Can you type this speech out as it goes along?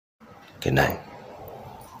Good night.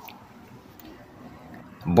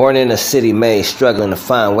 Born in a city made, struggling to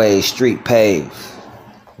find ways, street paved.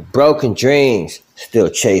 Broken dreams, still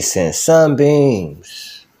chasing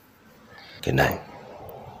sunbeams. Good night.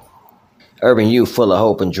 Urban youth full of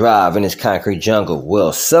hope and drive in this concrete jungle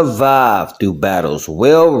will survive through battles,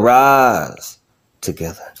 will rise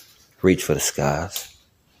together, reach for the skies.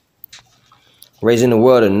 Raising the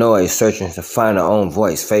world of noise, searching to find our own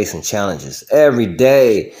voice, facing challenges every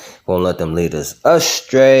day. Won't let them lead us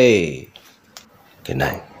astray. Good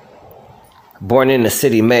night. Born in a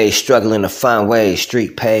city made, struggling to find ways,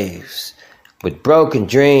 street paves. With broken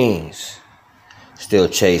dreams, still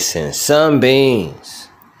chasing sunbeams.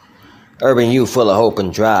 Urban youth full of hope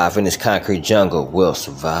and drive in this concrete jungle will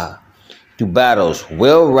survive. Through battles,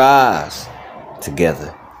 will rise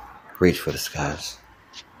together, reach for the skies.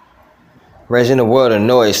 Raising the world of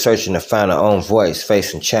noise, searching to find our own voice,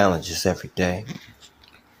 facing challenges every day.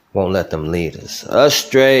 Won't let them lead us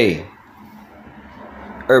astray.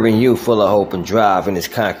 Urban youth full of hope and drive in this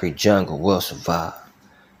concrete jungle will survive.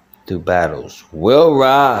 Through battles, will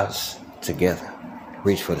rise together,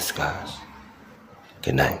 reach for the skies.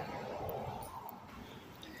 Good night.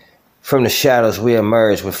 From the shadows we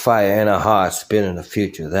emerge with fire in our hearts, building a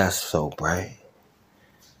future that's so bright.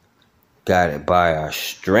 Guided by our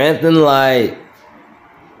strength and light.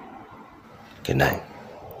 Good night.